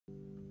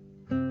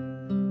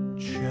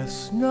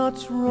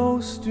Chestnuts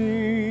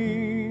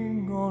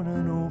roasting on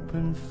an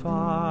open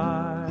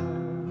fire.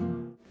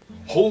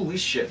 Holy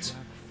shit.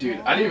 Dude,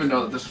 I didn't even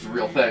know that this was a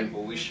real thing.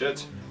 Holy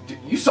shit. Dude,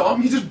 you saw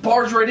him? He just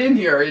barged right in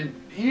here and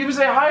he didn't even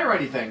say hi or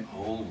anything.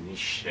 Holy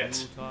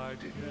shit.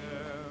 Dude.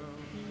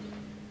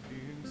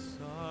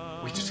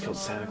 We just killed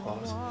Santa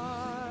Claus.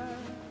 Oh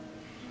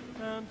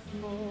my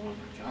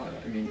god,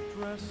 I mean,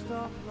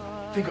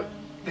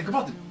 think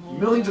about the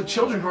millions of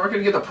children who aren't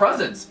going to get the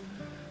presents.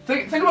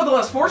 Think about the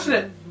less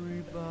fortunate.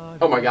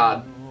 Oh my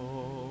god.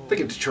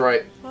 Think of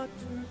Detroit.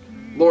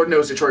 Lord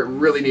knows Detroit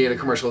really needed a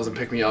commercialism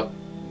pick-me-up.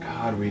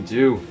 God, we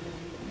do.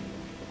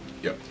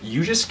 Yep.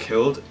 You just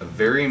killed a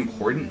very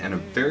important and a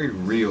very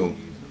real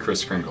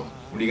Kris Kringle.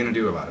 What are you gonna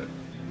do about it?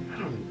 I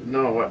don't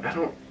know. I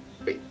don't...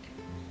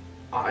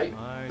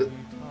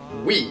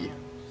 Wait.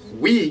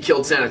 We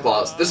killed Santa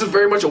Claus. This is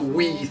very much a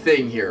we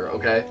thing here,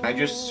 okay? I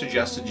just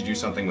suggested you do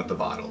something with the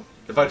bottle.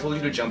 If I told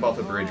you to jump off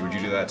the bridge, would you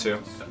do that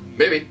too?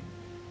 Maybe.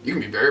 You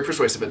can be very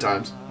persuasive at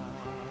times.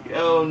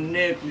 Yo,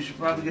 Nick, we should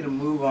probably get a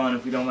move on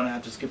if we don't want to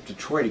have to skip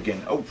Detroit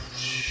again. Oh,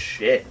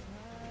 shit.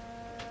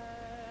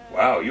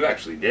 Wow, you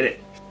actually did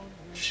it.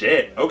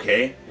 Shit,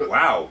 okay.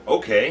 Wow,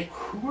 okay.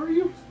 Who are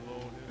you?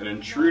 An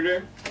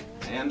intruder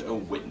and a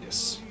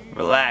witness.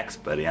 Relax,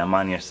 buddy. I'm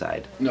on your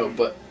side. No,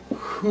 but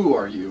who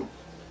are you?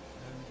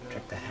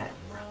 Check the hat,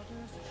 bro.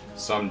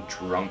 Some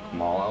drunk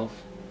mall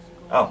elf?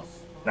 Oh,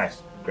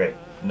 nice. Great.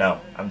 No,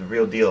 I'm the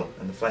real deal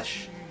in the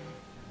flesh.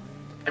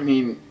 I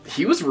mean,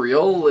 he was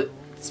real.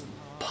 It's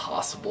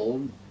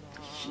possible.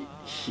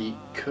 He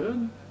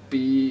could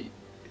be...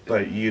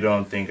 But you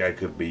don't think I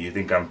could be. You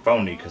think I'm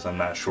phony because I'm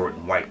not short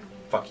and white.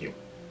 Fuck you.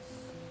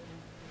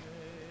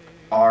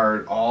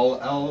 Are all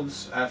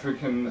elves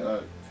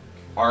African,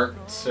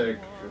 Arctic,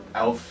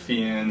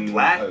 Elfian...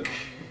 Black?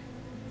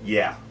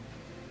 Yeah.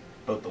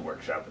 Built the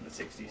workshop in the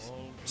 60s.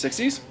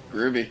 60s?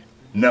 Groovy.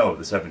 No,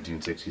 the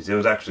 1760s. It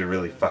was actually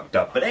really fucked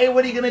up. But hey,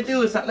 what are you gonna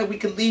do? It's not like we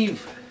can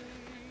leave.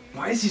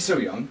 Why is he so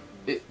young?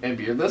 And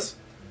beardless?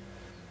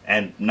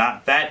 And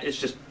not fat, it's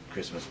just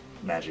Christmas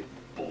magic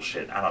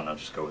bullshit. I don't know,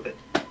 just go with it.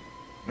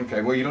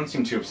 Okay, well you don't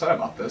seem too upset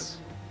about this.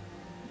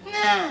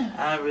 Nah,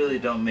 I really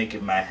don't make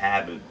it my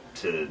habit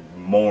to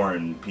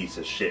mourn piece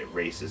of shit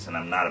racists, and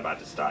I'm not about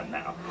to start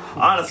now.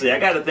 Honestly, I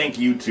gotta thank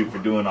you two for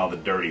doing all the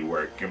dirty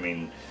work. I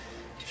mean,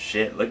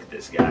 shit, look at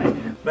this guy.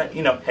 But,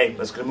 you know, hey,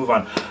 let's go move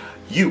on.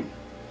 You,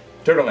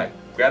 turtleneck,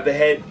 grab the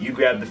head, you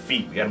grab the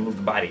feet. We gotta move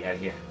the body out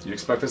of here. Do you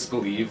expect us to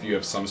believe you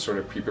have some sort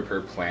of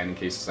pre-prepared plan in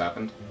case this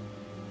happened?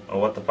 Well,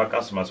 what the fuck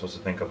else am I supposed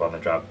to think of on the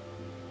job?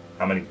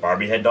 How many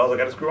Barbie head dolls I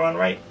gotta screw on,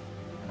 right?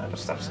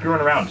 Just stop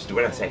screwing around, just do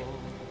what I say.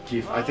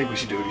 Keith, I think we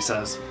should do what he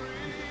says.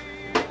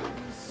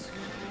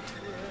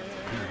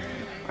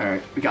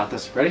 Alright, we got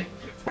this. Ready?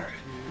 Alright.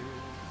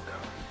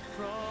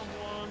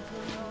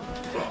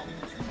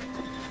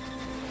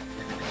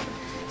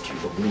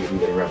 Can't believe we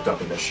get wrapped up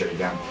in this shit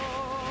again.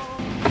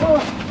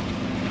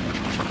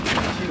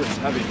 He was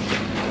heavy.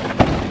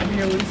 I mean,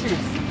 at least he was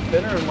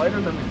thinner and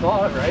lighter than we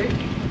thought, right?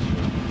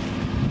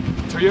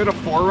 Toyota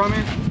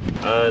 4Runner?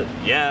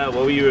 Yeah,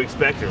 what were you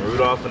expecting?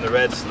 Rudolph and the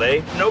Red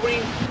Sleigh?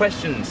 Nobody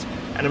questions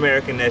an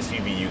American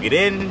SUV. You get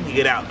in, you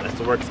get out. That's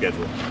the work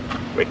schedule.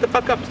 Wake the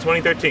fuck up, it's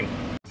 2013.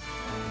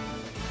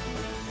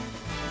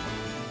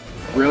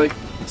 Really?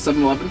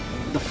 7-Eleven?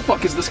 What the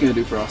fuck is this gonna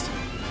do for us?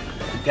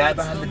 The guy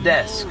behind the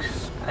desk.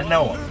 I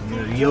know him. You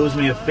know, he owes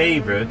me a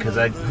favor because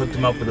I hooked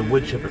him up with a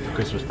wood chipper for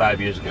Christmas 5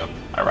 years ago.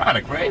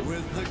 Ironic, right?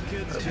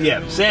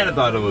 Yeah, Santa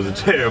thought it was a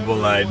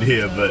terrible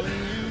idea, but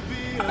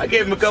I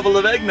gave him a couple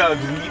of eggnogs,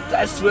 and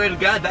I swear to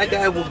God, that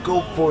guy will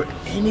go for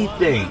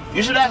anything.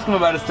 You should ask him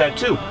about his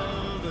tattoo.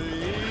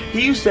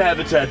 He used to have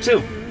a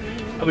tattoo.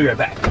 I'll be right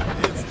back.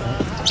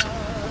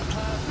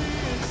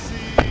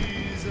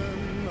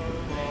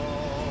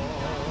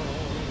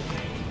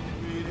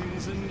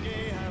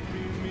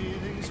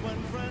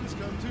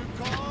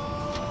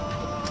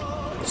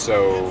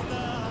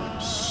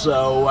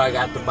 So I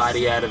got the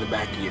body out of the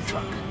back of your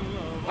truck.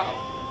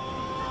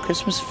 Wow.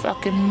 Christmas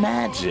fucking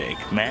magic,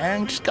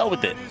 man. Just go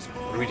with it.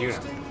 What do we do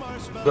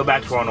now? Go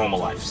back to our normal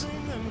lives.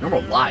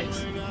 Normal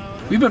lives.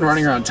 We've been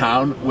running around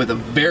town with a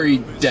very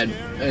dead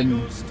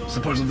and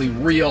supposedly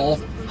real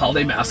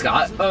holiday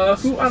mascot,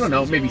 who, I don't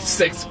know, maybe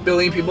 6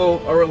 billion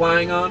people are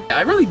relying on.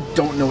 I really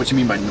don't know what you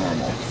mean by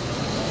normal.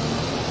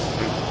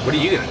 What are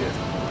you gonna do?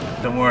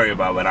 Don't worry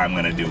about what I'm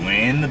gonna do. We're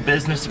in the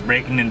business of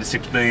breaking into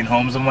 6 billion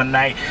homes in one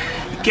night.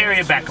 Carry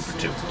a backup or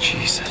 2.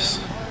 Jesus.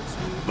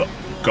 Look,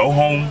 go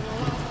home,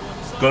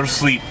 go to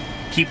sleep,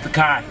 keep the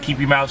car, keep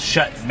your mouth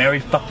shut. Merry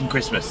fucking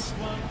Christmas.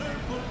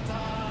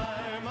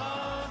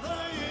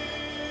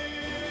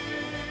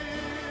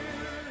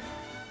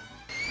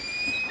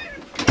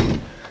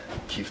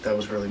 Keith, that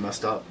was really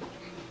messed up.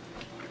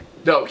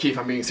 No, Keith,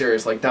 I'm being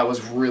serious. Like, that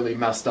was really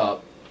messed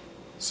up.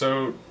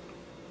 So,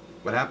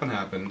 what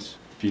happened.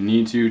 If you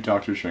need to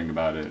talk to Shrink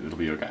about it, it'll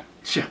be okay.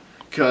 Yeah,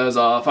 because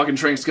fucking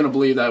Shrink's gonna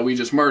believe that we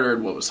just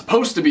murdered what was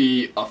supposed to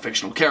be a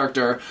fictional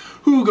character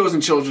who goes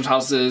in children's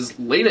houses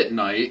late at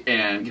night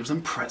and gives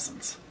them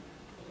presents.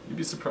 You'd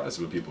be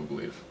surprised what people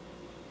believe.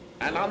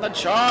 And on the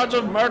charge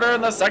of murder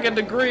in the second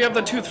degree of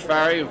the Tooth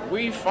Fairy,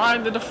 we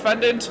find the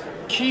defendant,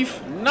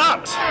 Keith,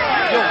 not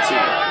guilty.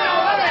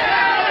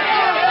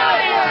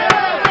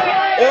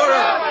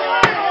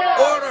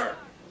 Order!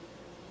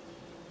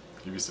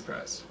 You'd be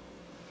surprised.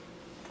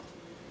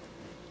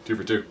 2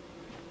 for 2.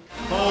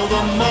 For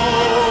the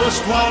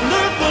most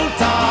wonderful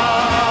time.